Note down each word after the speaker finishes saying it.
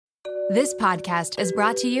This podcast is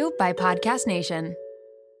brought to you by Podcast Nation.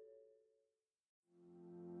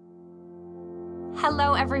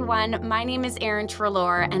 Hello, everyone. My name is Erin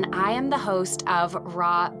Trelaw, and I am the host of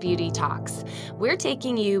Raw Beauty Talks. We're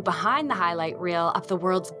taking you behind the highlight reel of the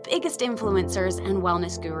world's biggest influencers and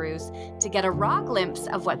wellness gurus to get a raw glimpse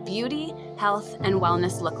of what beauty, health, and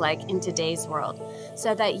wellness look like in today's world,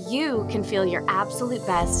 so that you can feel your absolute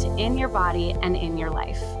best in your body and in your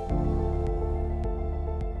life.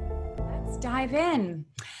 Let's dive in.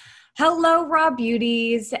 Hello, Raw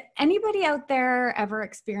Beauties. Anybody out there ever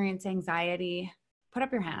experience anxiety? Put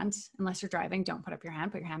up your hand. Unless you're driving, don't put up your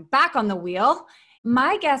hand. Put your hand back on the wheel.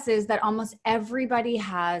 My guess is that almost everybody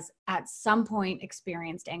has at some point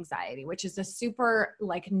experienced anxiety, which is a super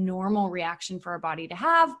normal reaction for our body to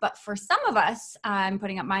have. But for some of us, I'm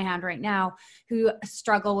putting up my hand right now, who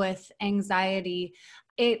struggle with anxiety,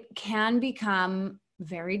 it can become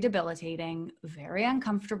very debilitating, very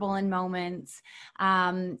uncomfortable in moments.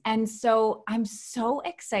 And so I'm so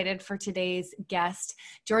excited for today's guest.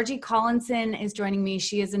 Georgie Collinson is joining me.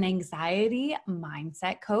 She is an anxiety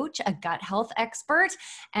mindset coach, a gut health expert,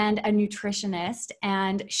 and a nutritionist.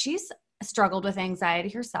 And she's struggled with anxiety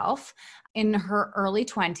herself in her early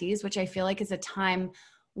 20s, which I feel like is a time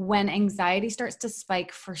when anxiety starts to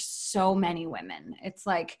spike for so many women. It's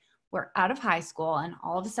like, we're out of high school and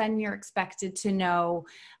all of a sudden you're expected to know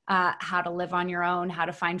how to live on your own, how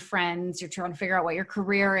to find friends. You're trying to figure out what your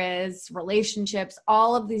career is, relationships,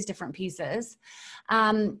 all of these different pieces.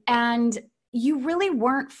 And you really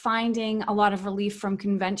weren't finding a lot of relief from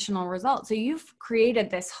conventional results. So you've created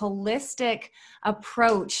this holistic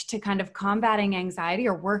approach to kind of combating anxiety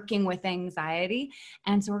or working with anxiety.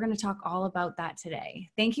 And so we're going to talk all about that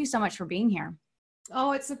today. Thank you so much for being here.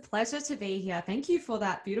 Oh, it's a pleasure to be here. Thank you for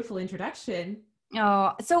that beautiful introduction.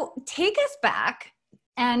 Oh, so take us back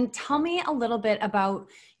and tell me a little bit about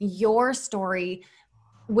your story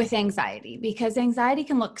with anxiety, because anxiety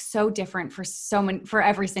can look so different for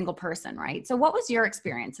every single person, right? So what was your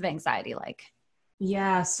experience of anxiety like?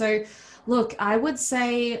 Yeah. So look, I would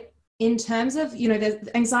say in terms of,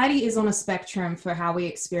 the anxiety is on a spectrum for how we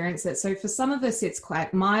experience it. So for some of us, it's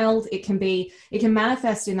quite mild. It can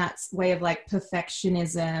manifest in that way of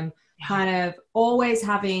perfectionism, kind of always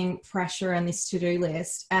having pressure and this to-do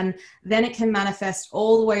list. And then it can manifest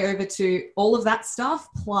all the way over to all of that stuff,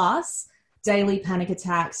 plus daily panic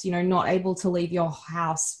attacks, not able to leave your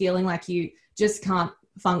house, feeling like you just can't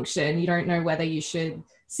function. You don't know whether you should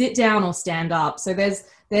sit down or stand up. So there's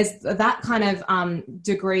that kind of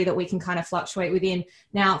degree that we can kind of fluctuate within.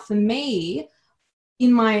 Now, for me,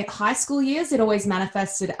 in my high school years, it always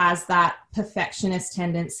manifested as that perfectionist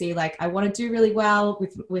tendency. Like, I want to do really well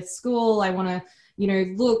with school. I want to,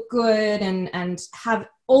 look good and have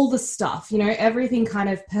all the stuff, everything kind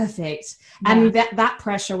of perfect. Yeah. And that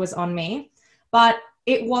pressure was on me. But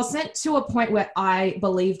it wasn't to a point where I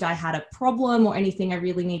believed I had a problem or anything I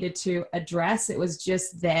really needed to address. It was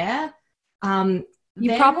just there.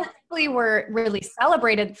 You probably were really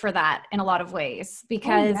celebrated for that in a lot of ways,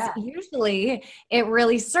 because usually it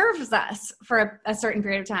really serves us for a certain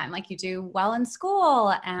period of time. Like, you do well in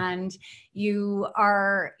school and you're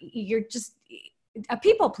just a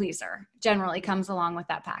people pleaser generally comes along with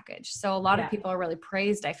that package. So a lot of people are really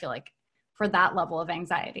praised, I feel like, for that level of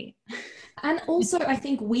anxiety. And also, I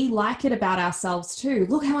think we like it about ourselves too.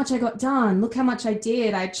 Look how much I got done. Look how much I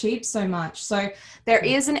did. I achieved so much. So there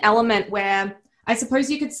is an element where I suppose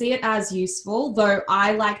you could see it as useful, though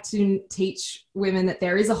I like to teach women that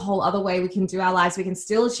there is a whole other way we can do our lives. We can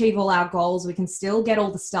still achieve all our goals. We can still get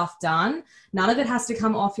all the stuff done. None of it has to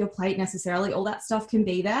come off your plate necessarily. All that stuff can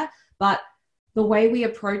be there, but the way we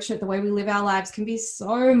approach it, the way we live our lives can be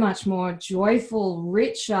so much more joyful,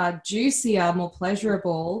 richer, juicier, more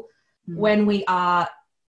pleasurable when we are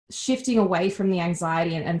shifting away from the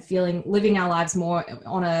anxiety and living our lives more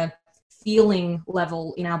on a feeling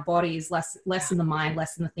level in our bodies, less in the mind,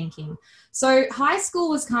 less in the thinking. So high school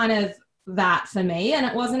was kind of that for me, and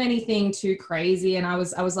it wasn't anything too crazy. And I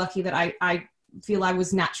was lucky that I feel I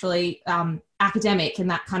was naturally academic, and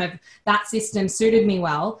that system suited me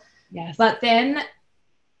well. Yes. But then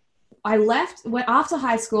I went after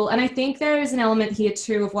high school, and I think there is an element here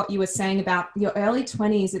too of what you were saying about your early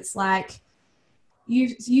 20s. It's like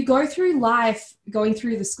you go through life going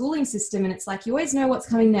through the schooling system, and it's like you always know what's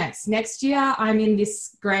coming next. Next year, I'm in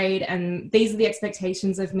this grade, and these are the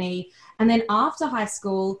expectations of me. And then after high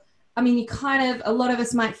school, I mean, a lot of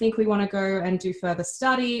us might think we want to go and do further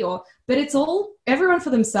study, but it's all everyone for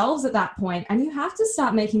themselves at that point. And you have to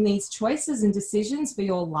start making these choices and decisions for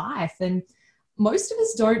your life. And most of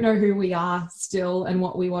us don't know who we are still and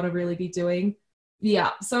what we want to really be doing.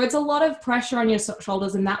 Yeah. So it's a lot of pressure on your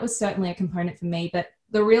shoulders. And that was certainly a component for me. But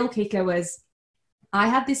the real kicker was I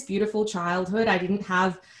had this beautiful childhood. I didn't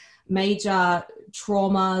have major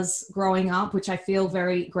traumas growing up, which I feel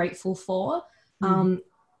very grateful for.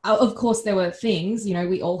 Of course, there were things, you know,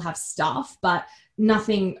 we all have stuff, but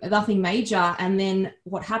nothing major. And then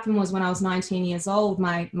what happened was when I was 19 years old,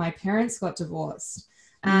 my parents got divorced.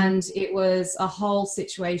 And it was a whole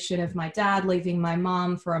situation of my dad leaving my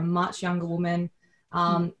mom for a much younger woman.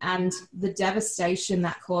 And the devastation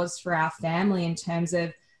that caused for our family in terms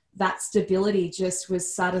of that stability just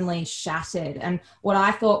was suddenly shattered. And what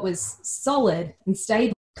I thought was solid and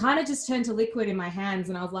stable kind of just turned to liquid in my hands.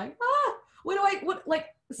 And I was like,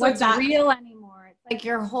 what's real anymore? It's like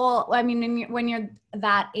your whole, I mean, when you're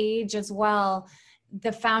that age as well,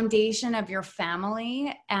 the foundation of your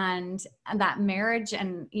family and that marriage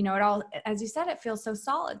and, you know, it all, as you said, it feels so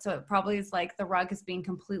solid. So it probably is like the rug is being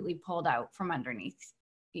completely pulled out from underneath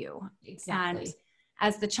you. Exactly. And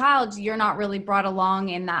as the child, you're not really brought along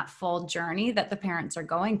in that full journey that the parents are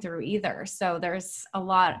going through either. So there's a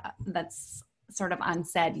lot that's sort of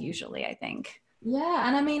unsaid usually, I think. Yeah.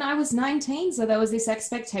 And I mean, I was 19, so there was this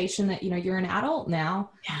expectation that, you know, you're an adult now.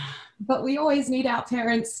 Yeah. But we always need our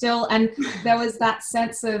parents still. And there was that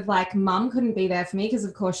sense of like, mum couldn't be there for me because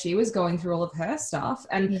of course she was going through all of her stuff.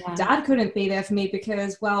 And dad couldn't be there for me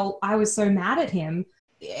because, well, I was so mad at him.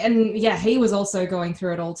 And yeah, he was also going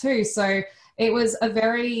through it all too. So it was a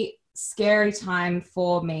very scary time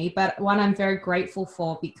for me, but one I'm very grateful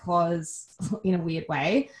for because in a weird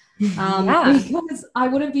way, because I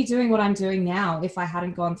wouldn't be doing what I'm doing now if I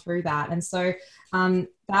hadn't gone through that. And so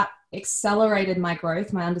that accelerated my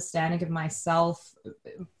growth, my understanding of myself,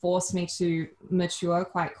 forced me to mature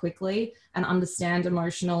quite quickly and understand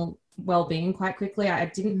emotional well-being quite quickly.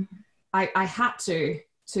 I had to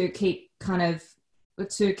keep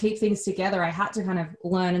things together. I had to kind of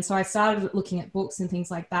learn. And so I started looking at books and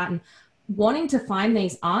things like that and wanting to find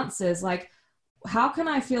these answers, like, how can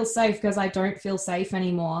I feel safe? Because I don't feel safe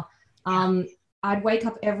anymore. I'd wake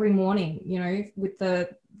up every morning, you know, with the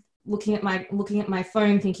looking at my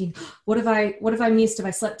phone thinking, what have I missed? Have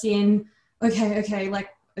I slept in? Okay. Like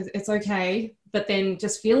it's okay. But then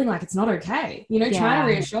just feeling like it's not okay, you know, trying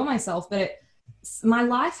to reassure myself, but my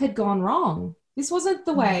life had gone wrong. This wasn't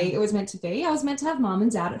the way it was meant to be. I was meant to have mom and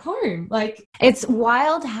dad at home. Like, it's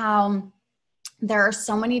wild how there are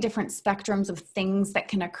so many different spectrums of things that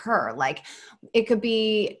can occur. Like it could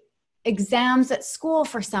be exams at school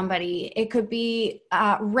for somebody. It could be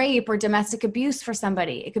rape or domestic abuse for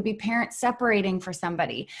somebody. It could be parents separating for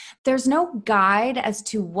somebody. There's no guide as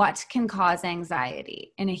to what can cause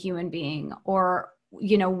anxiety in a human being or,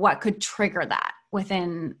 you know, what could trigger that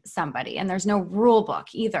within somebody. And there's no rule book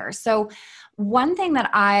either. So one thing that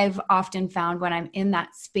I've often found when I'm in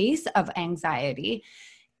that space of anxiety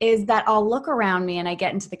is that I'll look around me and I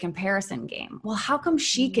get into the comparison game. Well, how come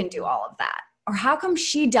she can do all of that? Or how come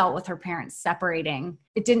she dealt with her parents separating?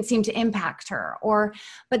 It didn't seem to impact her.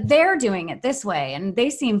 But they're doing it this way and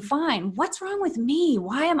they seem fine. What's wrong with me?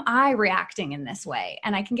 Why am I reacting in this way?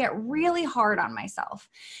 And I can get really hard on myself.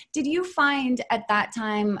 Did you find at that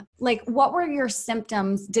time, like, what were your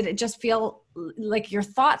symptoms? Did it just feel like your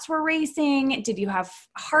thoughts were racing? Did you have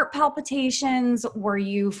heart palpitations? Were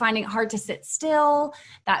you finding it hard to sit still?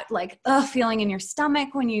 That like, feeling in your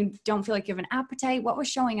stomach when you don't feel like you have an appetite? What was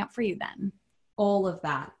showing up for you then? All of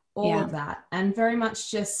that, and very much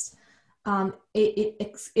just it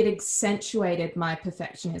accentuated my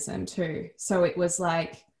perfectionism too. So it was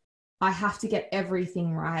like I have to get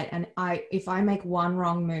everything right, and if I make one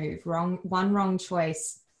wrong move, one wrong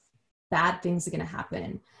choice, bad things are going to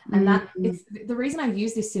happen. And that it's the reason I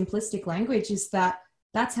use this simplistic language is that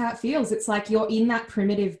that's how it feels. It's like you're in that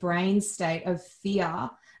primitive brain state of fear,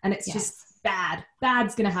 and it's just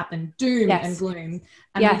bad's going to happen, doom and gloom,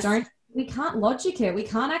 and we can't logic it. We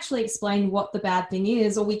can't actually explain what the bad thing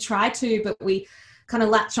is, or we try to, but we kind of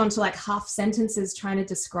latch onto like half sentences trying to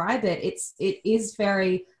describe it. It is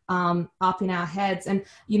very up in our heads. And,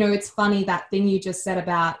 you know, it's funny that thing you just said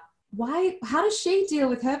about how does she deal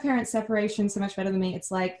with her parents' separation so much better than me?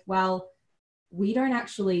 It's like, well, we don't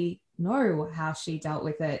actually know how she dealt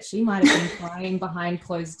with it. She might have been crying behind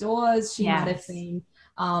closed doors. She might have been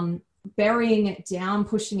burying it down,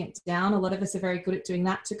 pushing it down. A lot of us are very good at doing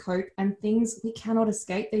that to cope, and we cannot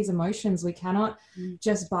escape these emotions. We cannot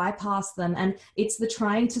just bypass them. And it's the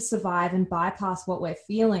trying to survive and bypass what we're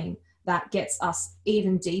feeling that gets us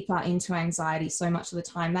even deeper into anxiety so much of the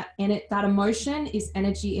time. That emotion is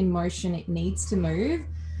energy in motion. It needs to move.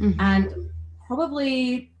 And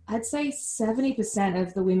probably I'd say 70%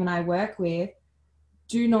 of the women I work with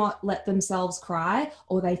do not let themselves cry,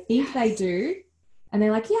 or they think they do. And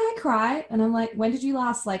they're like, yeah, I cry. And I'm like, when did you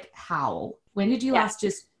last like howl? When did you last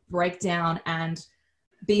just break down and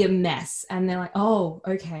be a mess? And they're like, oh,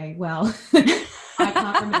 okay, well, I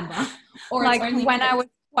can't remember. Or like it's only when I was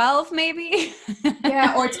 12, maybe.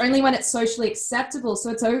 Yeah, or it's only when it's socially acceptable.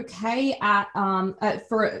 So it's okay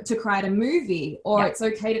to cry at a movie, or it's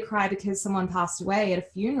okay to cry because someone passed away at a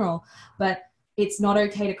funeral, but it's not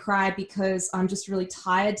okay to cry because I'm just really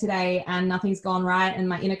tired today and nothing's gone right and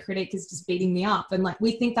my inner critic is just beating me up. And like,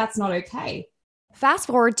 we think that's not okay. Fast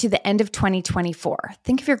forward to the end of 2024.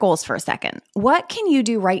 Think of your goals for a second. What can you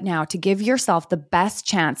do right now to give yourself the best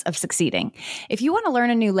chance of succeeding? If you want to learn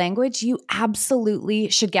a new language, you absolutely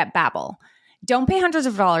should get Babbel. Don't pay hundreds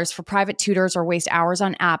of dollars for private tutors or waste hours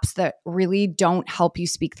on apps that really don't help you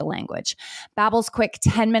speak the language. Babbel's quick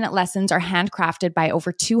 10-minute lessons are handcrafted by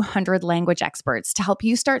over 200 language experts to help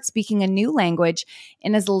you start speaking a new language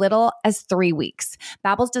in as little as 3 weeks.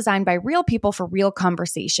 Babbel's designed by real people for real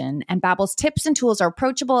conversation, and Babbel's tips and tools are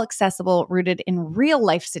approachable, accessible, rooted in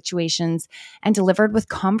real-life situations, and delivered with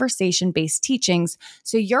conversation-based teachings,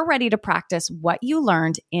 so you're ready to practice what you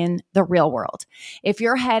learned in the real world. If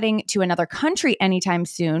you're heading to another country anytime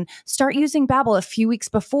soon, start using Babbel a few weeks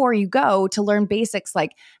before you go to learn basics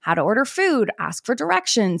like how to order food, ask for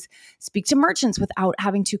directions, speak to merchants without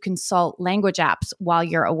having to consult language apps while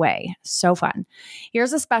you're away. So fun.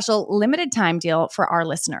 Here's a special limited time deal for our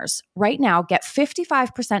listeners. Right now, get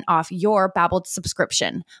 55% off your Babbel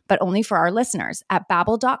subscription, but only for our listeners at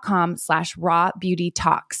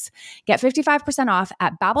babbel.com/rawbeautytalks. Get 55% off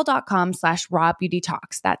at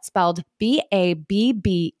babbel.com/rawbeautytalks. That's spelled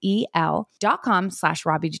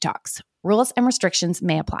babbel.com/rawbeautytalks. Rules and restrictions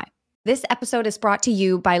may apply. This episode is brought to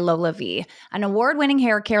you by Lola V, an award-winning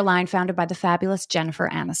hair care line founded by the fabulous Jennifer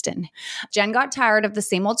Aniston. Jen got tired of the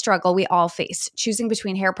same old struggle we all face, choosing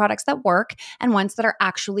between hair products that work and ones that are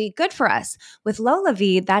actually good for us. With Lola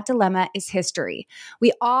V, that dilemma is history.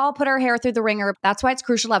 We all put our hair through the ringer. That's why it's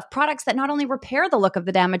crucial to have products that not only repair the look of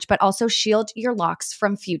the damage, but also shield your locks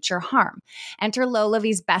from future harm. Enter Lola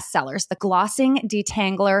V's bestsellers, the Glossing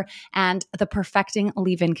Detangler and the Perfecting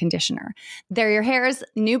Leave-In Conditioner. They're your hair's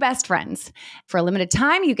new best friends. For a limited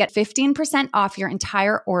time, you get 15% off your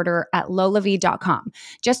entire order at lolav.com.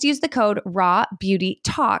 Just use the code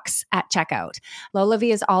RAWBEAUTYTALKS at checkout. Lola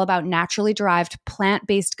V is all about naturally derived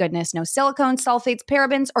plant-based goodness, no silicones, sulfates,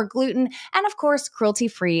 parabens, or gluten, and of course,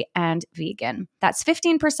 cruelty-free and vegan. That's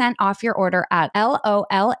 15% off your order at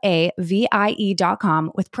LOLAVIE.com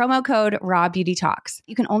with promo code RAWBEAUTYTALKS.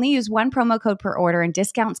 You can only use one promo code per order and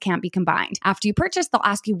discounts can't be combined. After you purchase, they'll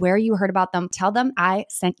ask you where you heard about them. Tell them I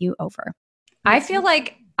sent you over. I feel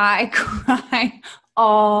like I cry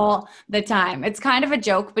all the time. It's kind of a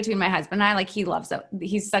joke between my husband and I. Like, he loves it.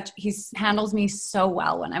 He handles me so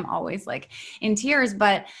well when I'm always like in tears.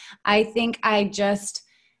 But I think I just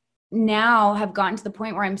now have gotten to the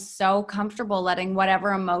point where I'm so comfortable letting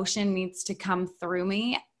whatever emotion needs to come through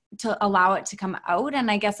me to allow it to come out.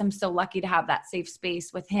 And I guess I'm so lucky to have that safe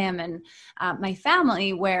space with him and my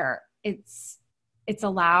family where it's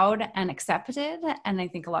allowed and accepted. And I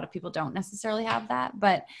think a lot of people don't necessarily have that,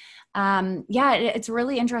 but it's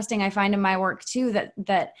really interesting. I find in my work too,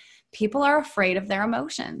 that people are afraid of their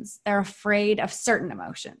emotions. They're afraid of certain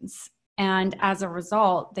emotions. And as a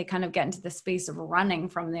result, they kind of get into the space of running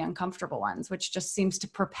from the uncomfortable ones, which just seems to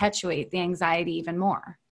perpetuate the anxiety even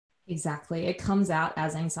more. Exactly. It comes out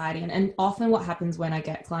as anxiety. And often what happens when I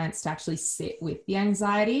get clients to actually sit with the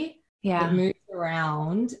anxiety, it moves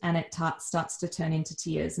around and it starts to turn into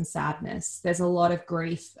tears and sadness. There's a lot of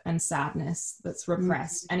grief and sadness that's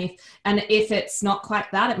repressed. Mm-hmm. And if it's not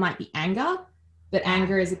quite that, it might be anger, but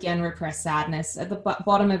anger is again repressed sadness. At the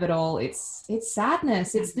bottom of it all, it's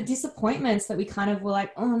sadness. It's the disappointments that we kind of were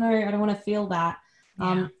like, oh no, I don't want to feel that.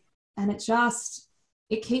 And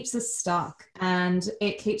it keeps us stuck, and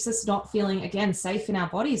it keeps us not feeling, again, safe in our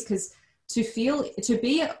bodies, because to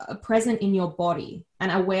be present in your body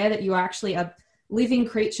and aware that you are actually a living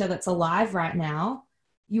creature that's alive right now,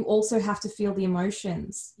 you also have to feel the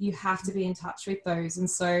emotions. You have to be in touch with those. And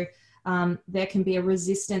so there can be a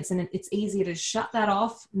resistance, and it's easier to shut that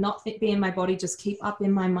off, not be in my body, just keep up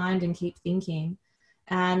in my mind and keep thinking.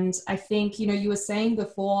 And I think, you were saying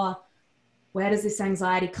before, where does this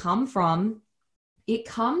anxiety come from? It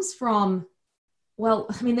comes from, well,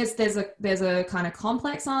 I mean, there's a kind of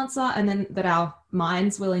complex answer, and then that our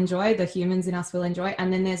minds will enjoy, the humans in us will enjoy.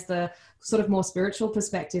 And then there's the sort of more spiritual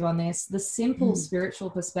perspective on this. The simple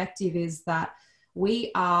spiritual perspective is that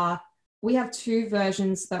we have two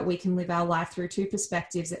versions that we can live our life through, two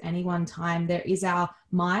perspectives at any one time. There is our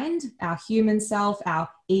mind, our human self, our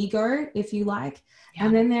ego, if you like. Yeah.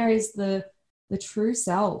 And then there is the true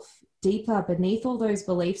self. deeper beneath all those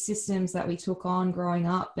belief systems that we took on growing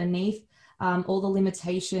up, beneath all the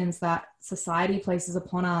limitations that society places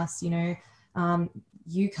upon us.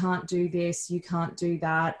 You can't do this, you can't do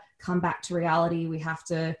that, come back to reality, we have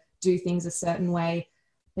to do things a certain way.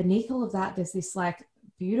 Beneath all of that, there's this like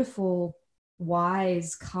beautiful,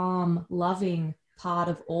 wise, calm, loving part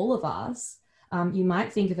of all of us. You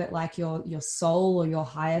might think of it like your soul or your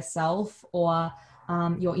higher self, or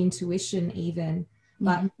your intuition even,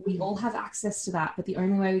 but we all have access to that. But the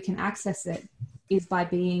only way we can access it is by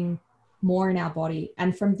being more in our body.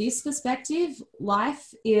 And from this perspective,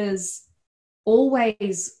 life is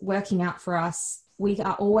always working out for us. We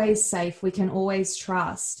are always safe. We can always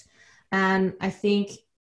trust. And I think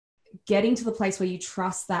getting to the place where you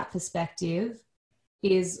trust that perspective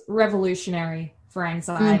is revolutionary for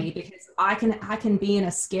anxiety, because I can be in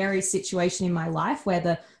a scary situation in my life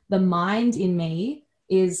where the mind in me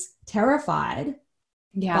is terrified,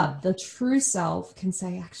 but the true self can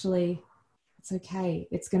say, actually, it's okay.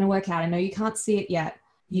 It's going to work out. I know you can't see it yet.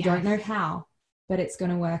 You don't know how, but it's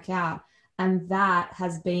going to work out. And that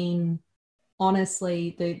has been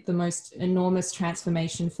honestly the most enormous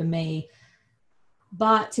transformation for me.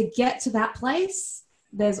 But to get to that place,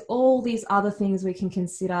 there's all these other things we can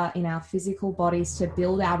consider in our physical bodies to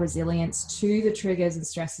build our resilience to the triggers and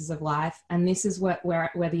stresses of life. And this is where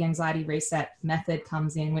the anxiety reset method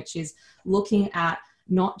comes in, which is looking at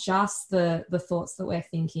not just the thoughts that we're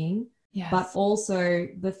thinking, but also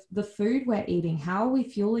the food we're eating. How are we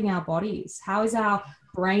fueling our bodies? How is our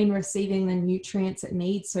brain receiving the nutrients it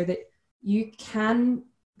needs, so that you can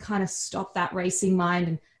kind of stop that racing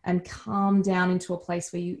mind and calm down into a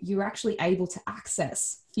place where you're actually able to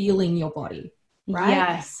access feeling your body, right?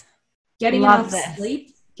 Yes. Getting enough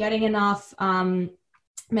sleep, getting enough,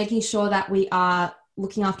 making sure that we are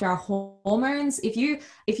looking after our hormones. If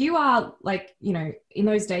you are like, in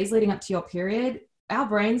those days leading up to your period, our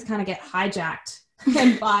brains kind of get hijacked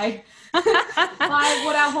and by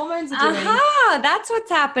what our hormones are doing. That's what's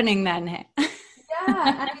happening then.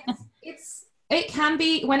 Yeah. And it can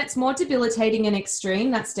be, when it's more debilitating and extreme,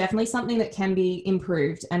 that's definitely something that can be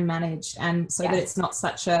improved and managed. And so that it's not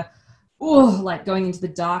such like going into the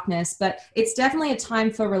darkness, but it's definitely a time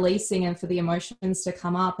for releasing and for the emotions to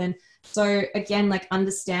come up. And so again, like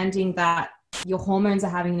understanding that your hormones are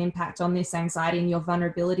having an impact on this anxiety and your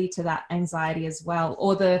vulnerability to that anxiety as well,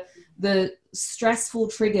 or the stressful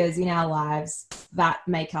triggers in our lives that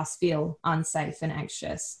make us feel unsafe and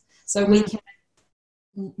anxious. So we can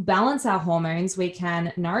balance our hormones, we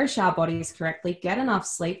can nourish our bodies correctly, get enough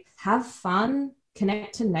sleep, have fun,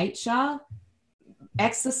 connect to nature,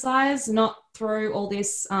 exercise, not throw all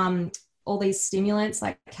these stimulants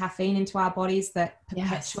like caffeine into our bodies that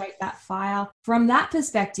perpetuate that fire. From that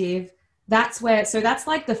perspective, that's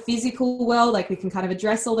like the physical world. Like we can kind of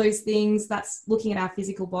address all those things. That's looking at our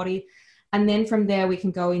physical body. And then from there, we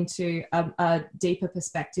can go into a deeper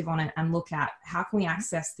perspective on it and look at how can we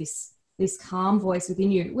access this calm voice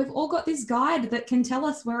within you. We've all got this guide that can tell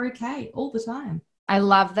us we're okay all the time. I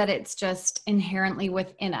love that it's just inherently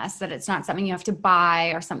within us, that it's not something you have to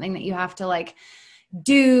buy or something that you have to like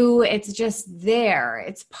do. It's just there.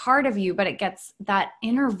 It's part of you, but that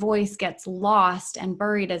inner voice gets lost and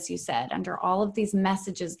buried, as you said, under all of these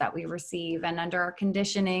messages that we receive and under our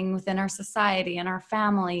conditioning within our society and our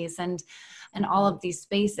families and all of these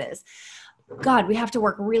spaces. God, we have to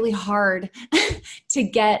work really hard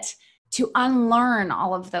to unlearn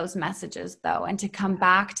all of those messages though, and to come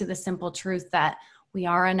back to the simple truth that we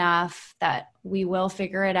are enough, that we will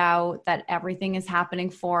figure it out, that everything is happening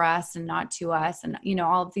for us and not to us. And,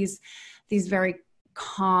 all of these very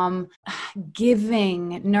calm,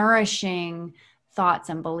 giving, nourishing thoughts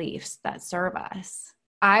and beliefs that serve us.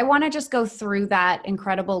 I want to just go through that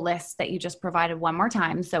incredible list that you just provided one more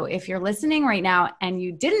time. So if you're listening right now and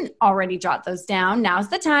you didn't already jot those down, now's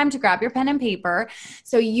the time to grab your pen and paper.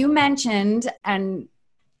 So you mentioned, and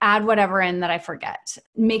add whatever in that I forget,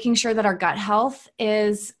 making sure that our gut health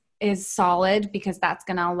is solid, because that's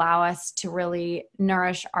going to allow us to really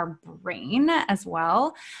nourish our brain as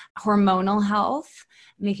well. Hormonal health,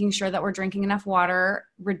 making sure that we're drinking enough water,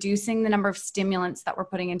 reducing the number of stimulants that we're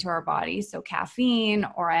putting into our body. So caffeine,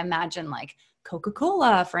 or I imagine like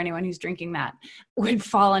Coca-Cola, for anyone who's drinking that, would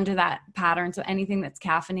fall into that pattern. So anything that's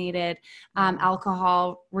caffeinated,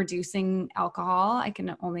 alcohol, reducing alcohol, I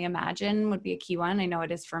can only imagine would be a key one. I know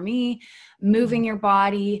it is for me. Moving your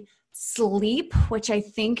body, sleep, which I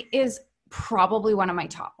think is probably one of my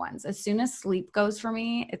top ones. As soon as sleep goes for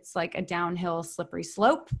me, it's like a downhill slippery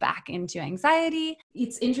slope back into anxiety.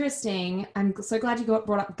 It's interesting. I'm so glad you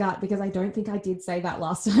brought up gut, because I don't think I did say that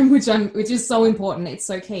last time, which is so important. It's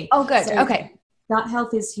so key. Oh, good. So okay. gut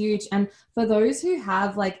health is huge. And for those who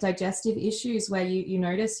have like digestive issues where you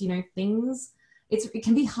notice, things, it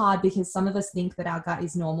can be hard because some of us think that our gut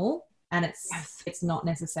is normal, and it's not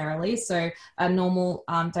necessarily. So a normal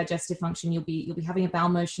digestive function, you'll be having a bowel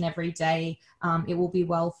motion every day. It will be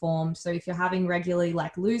well formed. So if you're having regularly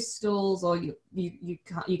like loose stools, or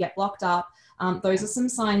you get blocked up, those are some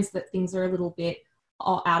signs that things are a little bit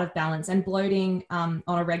out of balance. And bloating on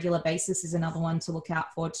a regular basis is another one to look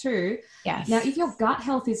out for too. Yes. Now, if your gut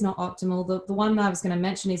health is not optimal, the one that I was going to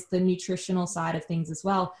mention is the nutritional side of things as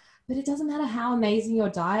well. But it doesn't matter how amazing your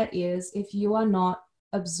diet is if you are not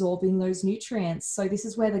absorbing those nutrients. So this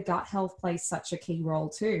is where the gut health plays such a key role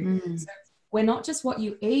too. So we're not just what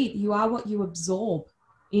you eat, you are what you absorb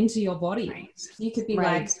into your body. Right. You could be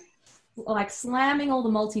like slamming all the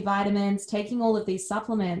multivitamins, taking all of these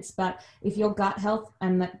supplements, but if your gut health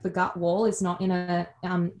and the gut wall is not in a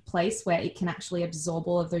place where it can actually absorb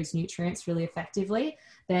all of those nutrients really effectively,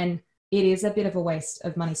 then it is a bit of a waste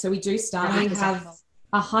of money. So we do start, we have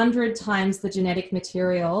 100 times the genetic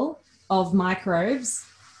material of microbes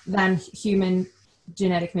than human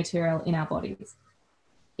genetic material in our bodies.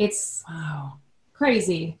 It's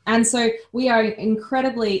crazy. And so we are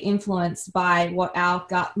incredibly influenced by what our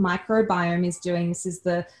gut microbiome is doing. This is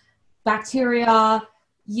the bacteria,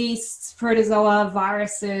 yeasts, protozoa,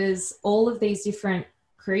 viruses, all of these different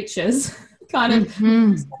creatures,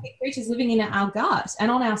 creatures living in our gut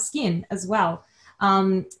and on our skin as well.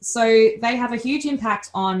 So they have a huge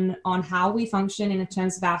impact on how we function in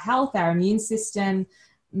terms of our health, our immune system,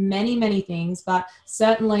 many, many things. But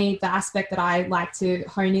certainly the aspect that I like to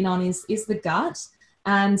hone in on is the gut.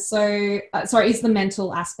 And so, is the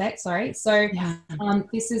mental aspect. So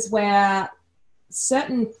this is where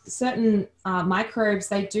certain microbes,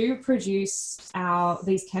 they do produce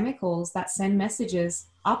these chemicals that send messages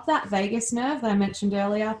up that vagus nerve that I mentioned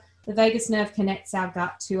earlier. The vagus nerve connects our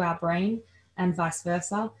gut to our brain, and vice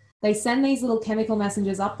versa. They send these little chemical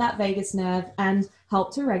messengers up that vagus nerve and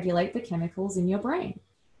help to regulate the chemicals in your brain,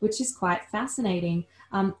 which is quite fascinating.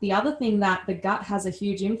 The other thing that the gut has a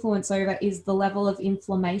huge influence over is the level of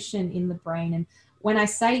inflammation in the brain. And when I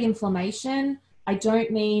say inflammation, I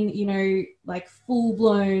don't mean, like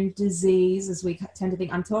full-blown disease as we tend to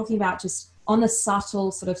think. I'm talking about just on the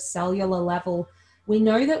subtle sort of cellular level. We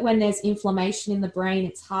know that when there's inflammation in the brain,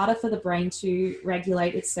 it's harder for the brain to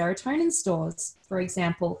regulate its serotonin stores, for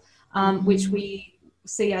example, which we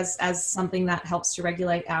see as something that helps to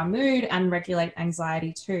regulate our mood and regulate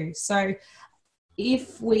anxiety too. So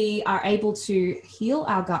if we are able to heal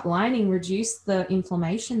our gut lining, reduce the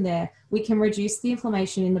inflammation there, we can reduce the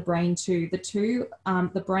inflammation in the brain too.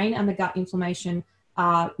 The brain and the gut inflammation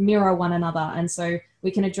mirror one another. And so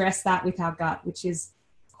we can address that with our gut, which is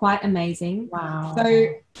quite amazing. Wow.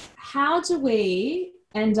 So how do we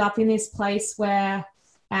end up in this place where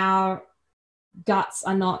our guts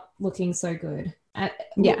are not looking so good?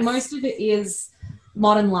 Most of it is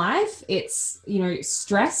modern life. It's,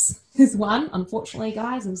 stress is one, unfortunately,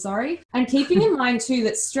 guys, I'm sorry. And keeping in mind too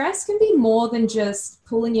that stress can be more than just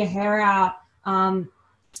pulling your hair out,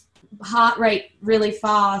 heart rate really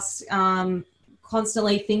fast,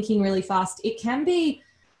 constantly thinking really fast. It can be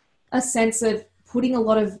a sense of putting a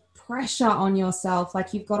lot of pressure on yourself,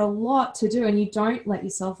 like you've got a lot to do and you don't let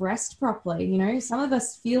yourself rest properly. Some of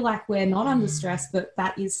us feel like we're not under stress, but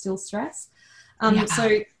that is still stress.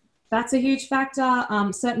 So that's a huge factor.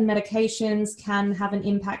 Certain medications can have an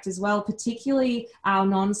impact as well, particularly our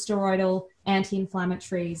non-steroidal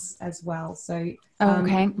anti-inflammatories as well. So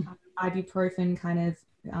ibuprofen kind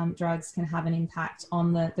of drugs can have an impact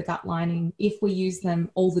on the gut lining if we use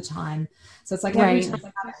them all the time. So it's like every time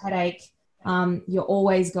you have a headache, you're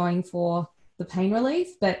always going for the pain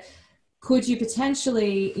relief, but could you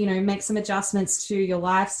potentially, make some adjustments to your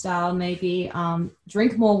lifestyle, maybe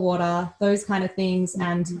drink more water, those kind of things,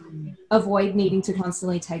 and avoid needing to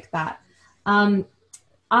constantly take that. Other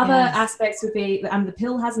aspects would be, the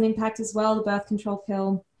pill has an impact as well, the birth control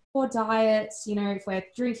pill. Or diet, if we're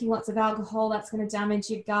drinking lots of alcohol, that's going to damage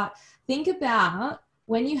your gut. Think about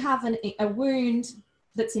when you have a wound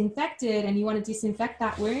that's infected and you want to disinfect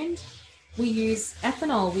that wound. We use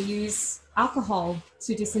ethanol, we use alcohol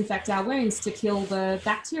to disinfect our wounds, to kill the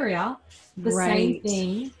bacteria. The same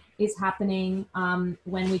thing is happening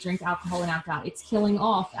when we drink alcohol in our gut. It's killing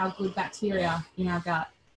off our good bacteria in our gut.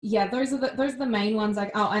 Yeah, those are the main ones.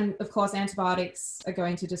 And of course, antibiotics are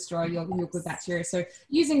going to destroy your good bacteria. So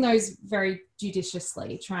using those very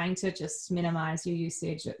judiciously, trying to just minimize your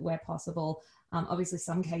usage where possible. Obviously,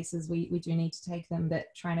 some cases we do need to take them,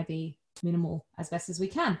 but trying to be minimal as best as we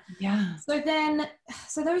can. Yeah. So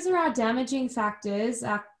those are our damaging factors,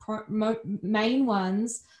 our main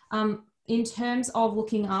ones. in terms of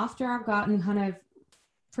looking after our gut and kind of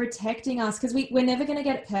protecting us, because we're never going to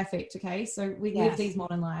get it perfect. Okay. So we live these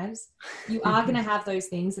modern lives. You are going to have those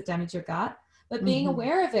things that damage your gut, but being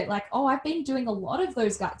aware of it, like, oh, I've been doing a lot of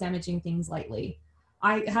those gut damaging things lately.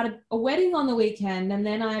 I had a wedding on the weekend, and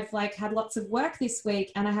then I've like had lots of work this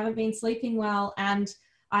week, and I haven't been sleeping well, and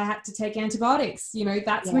I had to take antibiotics. You know,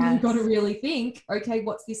 that's when you've got to really think, okay,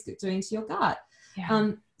 what's this doing to your gut?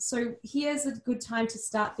 So here's a good time to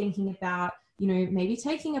start thinking about, you know, maybe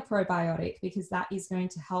taking a probiotic, because that is going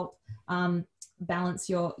to help balance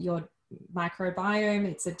your microbiome.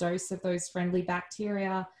 It's a dose of those friendly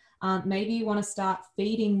bacteria. Maybe you want to start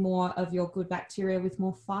feeding more of your good bacteria with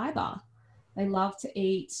more fiber. They love to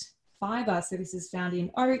eat fiber. So this is found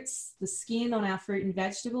in oats, the skin on our fruit and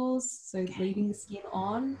vegetables. So leaving the skin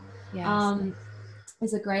on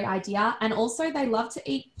is a great idea. And also they love to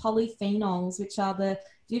eat polyphenols, which are the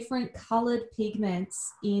different colored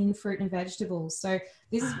pigments in fruit and vegetables. So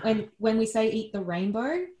this is when we say eat the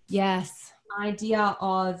rainbow. Yes. Idea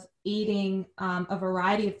of eating a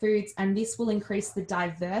variety of foods, and this will increase the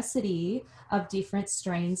diversity of different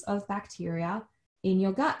strains of bacteria in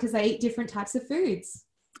your gut, because they eat different types of foods.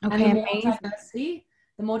 Okay, and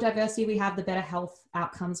the more diversity we have, the better health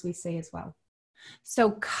outcomes we see as well.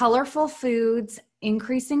 So colorful foods,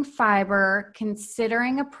 increasing fiber,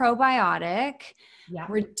 considering a probiotic,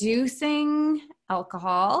 reducing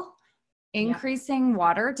alcohol, increasing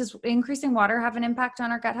water. Does increasing water have an impact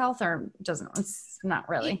on our gut health, or doesn't? It's not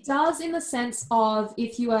really. It does, in the sense of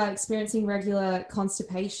if you are experiencing regular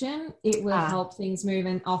constipation, it will help things move,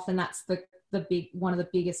 and often that's one of the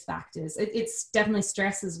biggest factors. It's definitely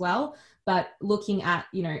stress as well, but looking at,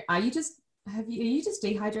 you know, are you just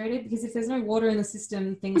dehydrated? Because if there's no water in the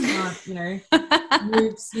system, things can't, you know,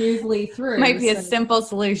 move smoothly through. Might be a simple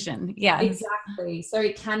solution. Yeah, exactly. So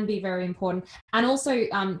it can be very important. And also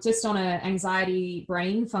just on an anxiety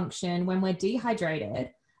brain function, when we're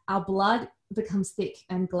dehydrated, our blood becomes thick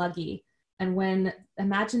and gluggy. And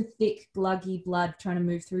imagine thick, gluggy blood trying to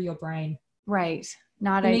move through your brain. Right.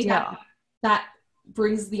 Not ideal. That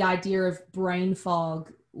brings the idea of brain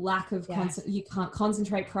fog, lack of you can't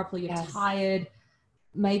concentrate properly, you're tired,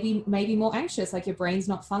 maybe more anxious, like your brain's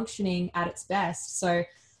not functioning at its best. So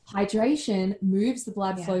hydration moves the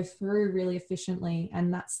blood flow through really efficiently,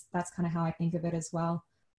 and that's kind of how I think of it as well.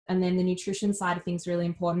 And then the nutrition side of things is really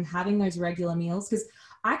important, having those regular meals, because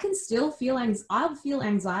I can still I'll feel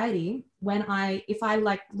anxiety if I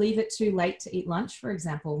like leave it too late to eat lunch, for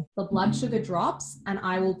example. The blood sugar drops and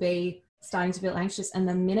I will be starting to feel anxious, and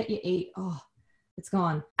the minute you eat, it's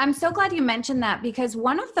gone. I'm so glad you mentioned that, because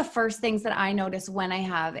one of the first things that I notice when I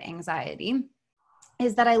have anxiety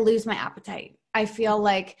is that I lose my appetite. I feel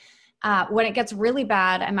like when it gets really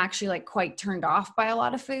bad, I'm actually like quite turned off by a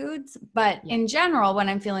lot of foods. But in general, when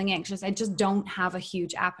I'm feeling anxious, I just don't have a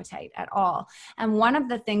huge appetite at all. And one of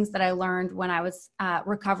the things that I learned when I was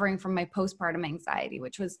recovering from my postpartum anxiety,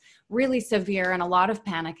 which was really severe and a lot of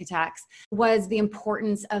panic attacks, was the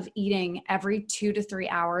importance of eating every 2 to 3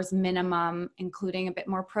 hours minimum, including a bit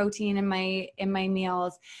more protein in my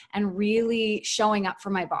meals, and really showing up for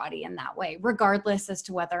my body in that way, regardless as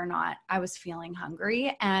to whether or not I was feeling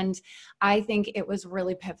hungry. And I think it was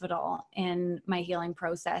really pivotal in my healing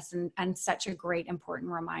process, and such a great, important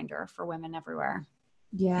reminder for women everywhere.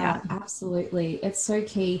 Yeah, absolutely. It's so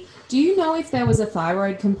key. Do you know if there was a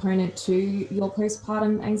thyroid component to your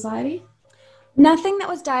postpartum anxiety? Nothing that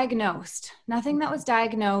was diagnosed.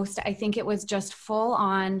 I think it was just full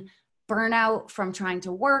on burnout from trying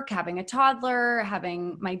to work, having a toddler,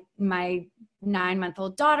 having my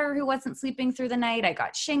 9-month-old daughter who wasn't sleeping through the night. I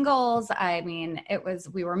got shingles. I mean,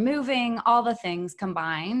 we were moving, all the things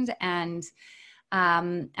combined. And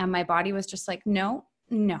my body was just like, no,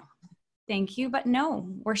 thank you. But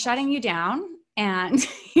no, we're shutting you down, and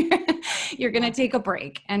you're going to take a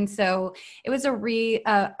break. And so it was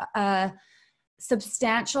a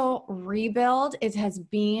substantial rebuild. It has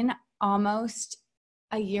been almost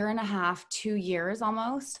a year and a half, 2 years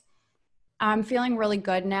almost. I'm feeling really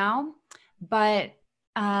good now, but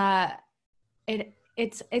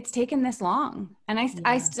it's taken this long, and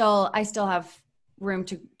I still have room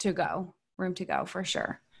to go for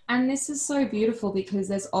sure. And this is so beautiful, because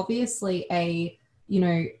there's obviously a, you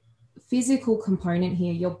know, physical component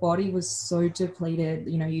here. Your body was so depleted.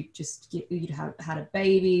 You know, you'd have had a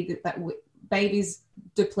baby. Babies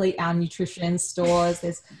deplete our nutrition stores.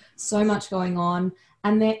 There's so much going on.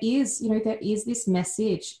 And there is this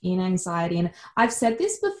message in anxiety. And I've said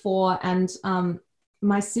this before, and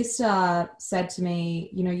my sister said to me,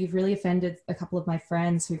 you know, you've really offended a couple of my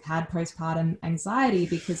friends who've had postpartum anxiety,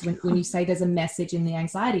 because when you say there's a message in the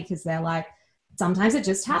anxiety, because they're like, sometimes it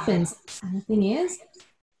just happens. And the thing is,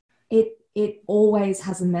 it always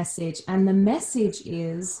has a message. And the message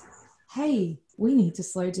is, hey, we need to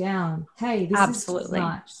slow down. Hey, this is too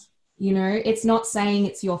much. You know, it's not saying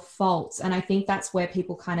it's your fault. And I think that's where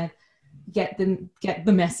people kind of get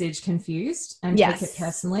the message confused and take it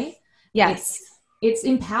personally. Yes. It's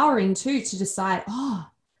empowering too, to decide, oh,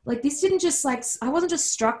 like this didn't just like, I wasn't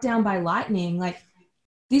just struck down by lightning. Like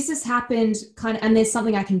this has happened kind of, and there's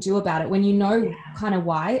something I can do about it when you know kind of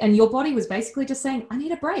why. And your body was basically just saying, I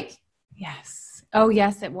need a break. Yes. Oh,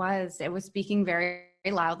 yes, it was. It was speaking very,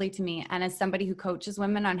 very loudly to me. And as somebody who coaches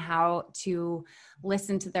women on how to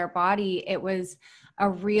listen to their body, it was a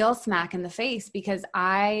real smack in the face because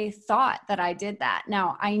I thought that I did that.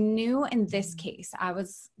 Now, I knew in this case, I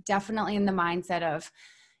was definitely in the mindset of,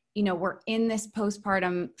 you know, we're in this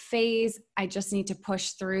postpartum phase. I just need to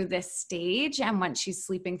push through this stage. And once she's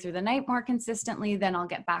sleeping through the night more consistently, then I'll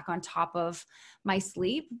get back on top of my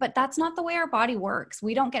sleep. But that's not the way our body works.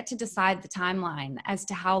 We don't get to decide the timeline as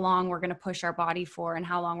to how long we're going to push our body for and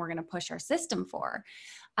how long we're going to push our system for.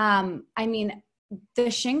 I mean,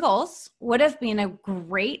 the shingles would have been a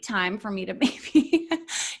great time for me to maybe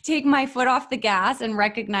take my foot off the gas and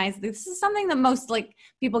recognize this is something that most like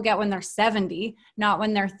people get when they're 70, not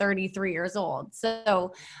when they're 33 years old.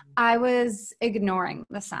 So I was ignoring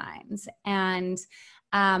the signs. And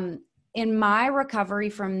in my recovery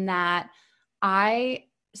from that, I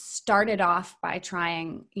started off by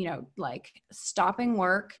trying, you know, like stopping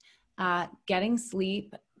work, getting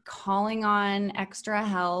sleep, calling on extra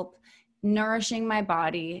help, nourishing my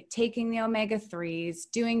body, taking the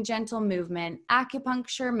omega-3s, doing gentle movement,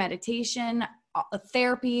 acupuncture, meditation,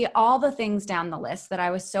 therapy, all the things down the list that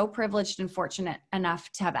I was so privileged and fortunate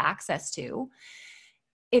enough to have access to.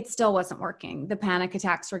 It still wasn't working. The panic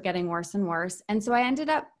attacks were getting worse and worse. And so I ended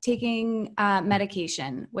up taking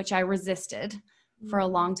medication, which I resisted for a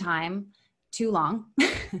long time, too long,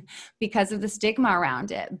 because of the stigma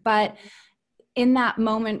around it. But in that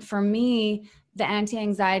moment for me, the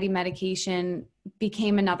anti-anxiety medication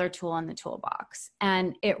became another tool in the toolbox.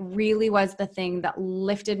 And it really was the thing that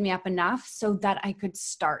lifted me up enough so that I could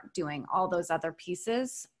start doing all those other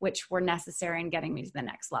pieces, which were necessary in getting me to the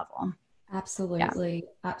next level. Absolutely.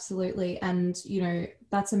 Yeah. Absolutely. And, you know,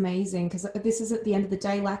 that's amazing because this is at the end of the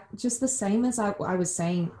day, like just the same as I was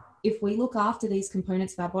saying, if we look after these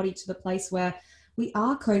components of our body to the place where we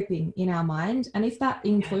are coping in our mind, and if that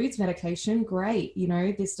includes medication, great. You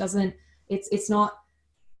know, this doesn't, it's not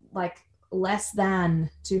like less than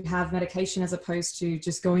to have medication as opposed to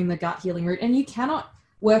just going the gut healing route. And you cannot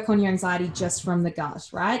work on your anxiety just from the gut,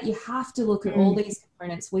 right? You have to look at all these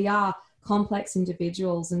components. We are complex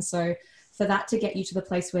individuals. And so for that to get you to the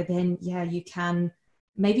place where then, you can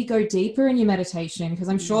maybe go deeper in your meditation, because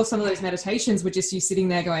I'm sure some of those meditations were just you sitting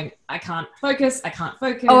there going, I can't focus.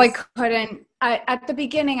 Oh, I couldn't. At the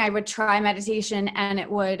beginning, I would try meditation and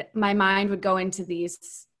my mind would go into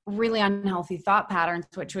these really unhealthy thought patterns,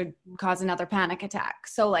 which would cause another panic attack.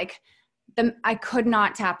 So like I could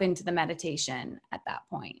not tap into the meditation at that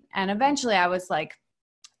point. And eventually I was like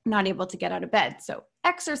not able to get out of bed. So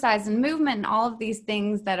exercise and movement and all of these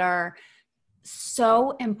things that are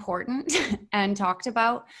so important and talked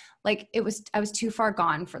about, like I was too far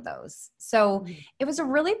gone for those. So it was a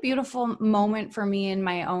really beautiful moment for me in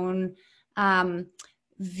my own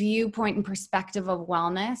viewpoint and perspective of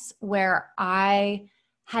wellness, where I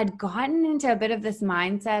had gotten into a bit of this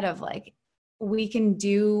mindset of like, we can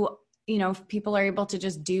do, you know, if people are able to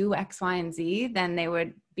just do X, Y, and Z, then they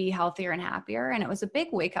would be healthier and happier. And it was a big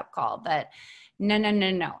wake up call that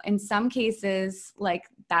no. In some cases, like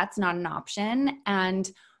that's not an option. And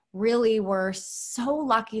really, we're so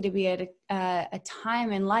lucky to be at a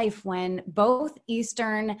time in life when both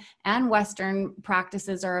Eastern and Western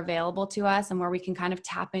practices are available to us and where we can kind of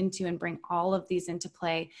tap into and bring all of these into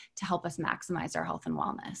play to help us maximize our health and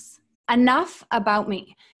wellness. Enough about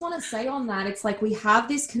me. I want to say on that, it's like we have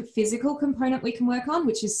this physical component we can work on,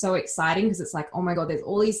 which is so exciting because it's like, oh my God, there's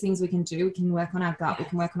all these things we can do. We can work on our gut, we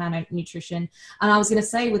can work on our nutrition. And I was going to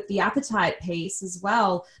say with the appetite piece as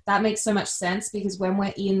well, that makes so much sense because when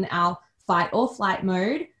we're in our fight or flight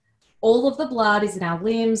mode, all of the blood is in our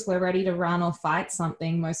limbs. We're ready to run or fight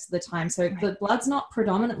something most of the time. So the blood's not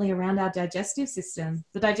predominantly around our digestive system.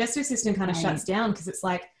 The digestive system kind of shuts down because it's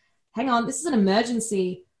like, hang on, this is an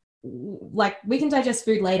emergency. Like we can digest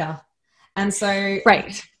food later. And so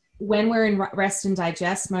when we're in rest and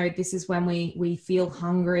digest mode, this is when we feel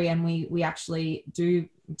hungry and we actually do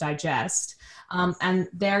digest. And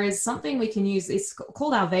there is something we can use. It's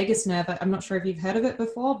called our vagus nerve. I'm not sure if you've heard of it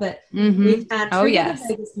before, but we can trigger the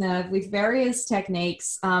vagus nerve with various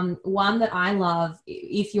techniques. One that I love,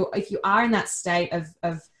 if you are in that state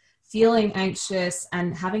of feeling anxious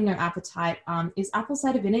and having no appetite, is apple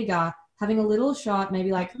cider vinegar. Having a little shot,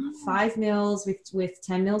 maybe like 5 mils with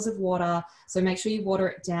 10 mils of water. So make sure you water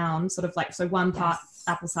it down, sort of like, so 1 part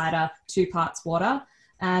apple cider, 2 parts water,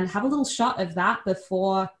 and have a little shot of that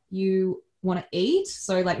before you want to eat.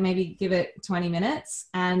 So like maybe give it 20 minutes,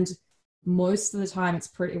 and most of the time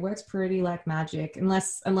it works pretty like magic,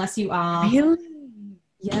 unless you are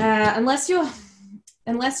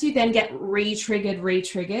unless you then get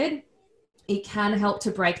re-triggered. It can help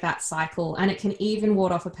to break that cycle, and it can even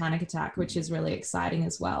ward off a panic attack, which is really exciting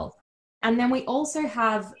as well. And then we also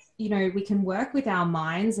have, we can work with our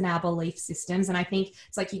minds and our belief systems. And I think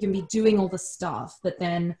it's like you can be doing all the stuff, but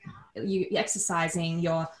then you exercising,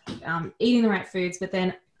 you're eating the right foods, but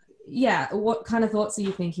then, what kind of thoughts are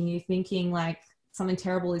you thinking? You're thinking like something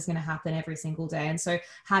terrible is going to happen every single day. And so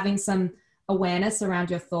having some awareness around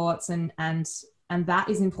your thoughts and that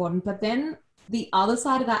is important. But then the other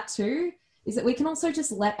side of that too is that we can also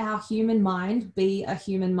just let our human mind be a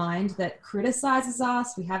human mind that criticizes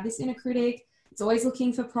us. We have this inner critic. It's always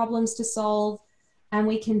looking for problems to solve. And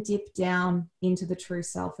we can dip down into the true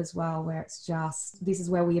self as well, where it's just, this is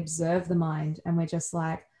where we observe the mind and we're just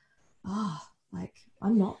like,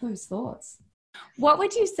 I'm not those thoughts. What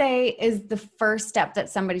would you say is the first step that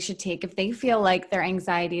somebody should take if they feel like their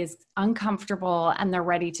anxiety is uncomfortable and they're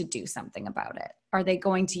ready to do something about it? Are they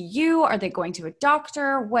going to you? Are they going to a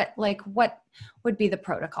doctor? What would be the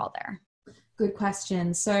protocol there? Good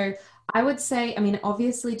question. So I would say,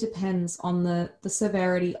 obviously depends on the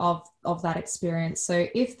severity of that experience. So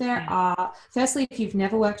if there are, firstly, if you've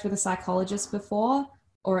never worked with a psychologist before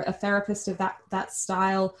or a therapist of that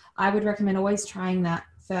style, I would recommend always trying that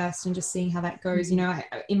first and just seeing how that goes.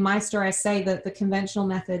 In my story, I say that the conventional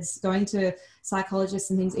methods, going to psychologists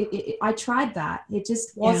and things, I tried that. It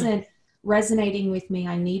just wasn't resonating with me.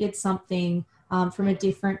 I needed something from a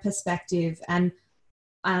different perspective. And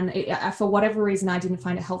for whatever reason, I didn't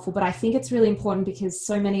find it helpful. But I think it's really important because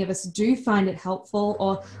so many of us do find it helpful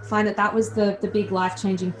or find that was the big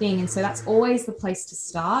life-changing thing. And so that's always the place to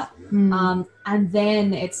start. And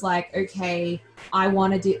then it's like, okay, I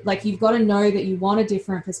want to you've got to know that you want a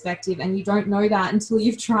different perspective, and you don't know that until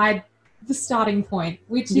you've tried the starting point,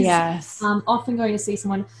 which is often going to see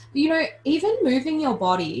someone. But, even moving your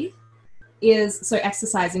body so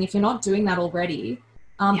exercising, if you're not doing that already,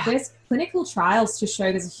 there's clinical trials to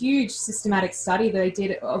show, there's a huge systematic study that they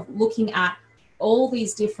did of looking at all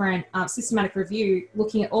these different systematic review,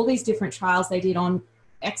 looking at all these different trials they did on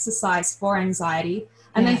exercise for anxiety.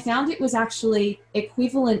 And they found it was actually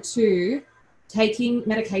equivalent to taking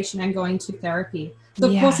medication and going to therapy. So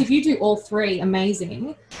of course, if you do all three,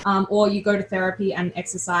 amazing. Or you go to therapy and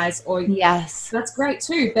exercise, or that's great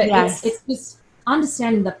too. But it's just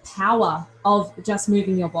understanding the power of just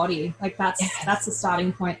moving your body. Like that's the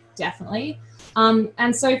starting point, definitely.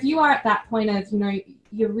 And so if you are at that point of,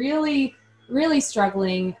 you're really, really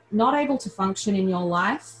struggling, not able to function in your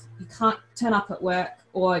life, you can't turn up at work,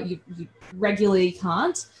 or you regularly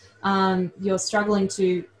can't, you're struggling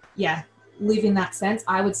to, live in that sense,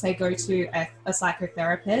 I would say go to a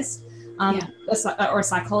psychotherapist or a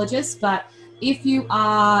psychologist. But if you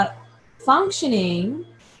are functioning,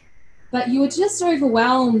 but you are just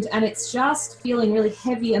overwhelmed and it's just feeling really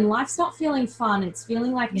heavy and life's not feeling fun, it's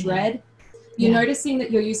feeling like dread, you're noticing that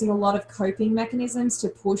you're using a lot of coping mechanisms to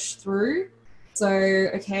push through. So,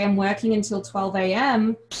 okay, I'm working until 12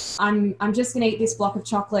 a.m. I'm just going to eat this block of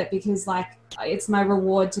chocolate because it's my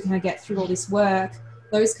reward to kind of get through all this work.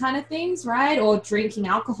 Those kind of things, right? Or drinking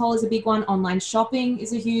alcohol is a big one. Online shopping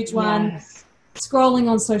is a huge one. Scrolling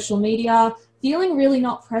on social media, feeling really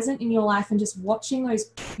not present in your life and just watching those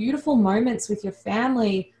beautiful moments with your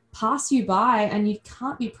family pass you by and you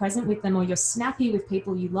can't be present with them, or you're snappy with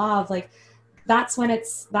people you love. That's when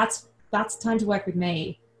that's time to work with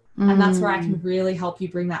me. And that's where I can really help you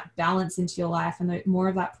bring that balance into your life and more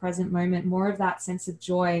of that present moment, more of that sense of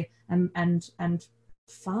joy and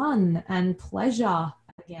fun and pleasure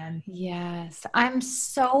again. Yes. I'm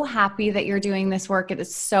so happy that you're doing this work. It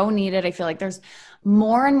is so needed. I feel like there's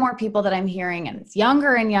more and more people that I'm hearing, and it's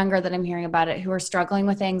younger and younger that I'm hearing about it, who are struggling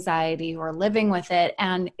with anxiety, who are living with it.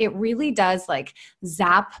 And it really does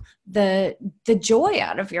zap the joy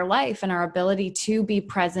out of your life and our ability to be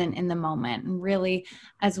present in the moment. And really,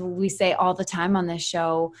 as we say all the time on this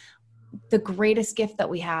show, the greatest gift that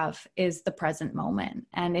we have is the present moment.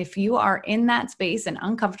 And if you are in that space and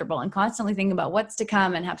uncomfortable and constantly thinking about what's to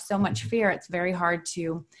come and have so much fear, it's very hard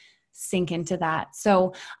to sink into that.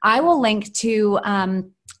 So I will link to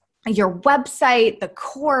your website, the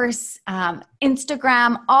course,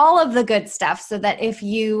 Instagram, all of the good stuff, so that if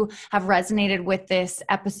you have resonated with this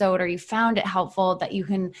episode or you found it helpful, that you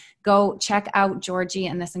can go check out Georgie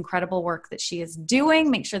and this incredible work that she is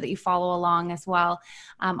doing. Make sure that you follow along as well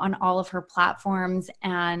on all of her platforms.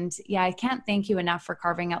 And yeah, I can't thank you enough for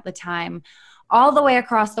carving out the time all the way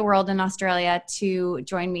across the world in Australia to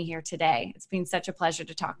join me here today. It's been such a pleasure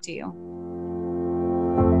to talk to you.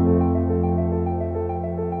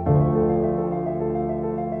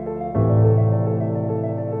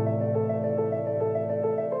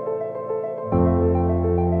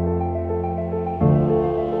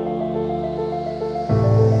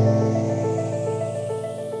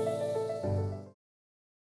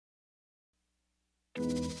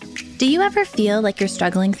 Do you ever feel like you're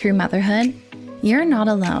struggling through motherhood? You're not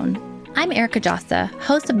alone. I'm Erica Jossa,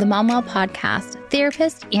 host of the MomWell podcast,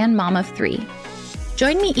 therapist, and mom of 3.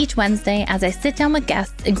 Join me each Wednesday as I sit down with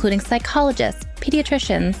guests, including psychologists,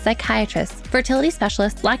 pediatricians, psychiatrists, fertility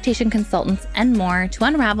specialists, lactation consultants, and more to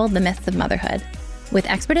unravel the myths of motherhood. With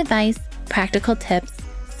expert advice, practical tips,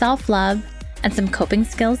 self-love, and some coping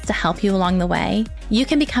skills to help you along the way, you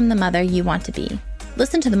can become the mother you want to be.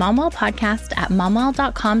 Listen to the MomWell podcast at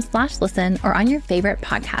momwell.com/listen or on your favorite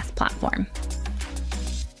podcast platform.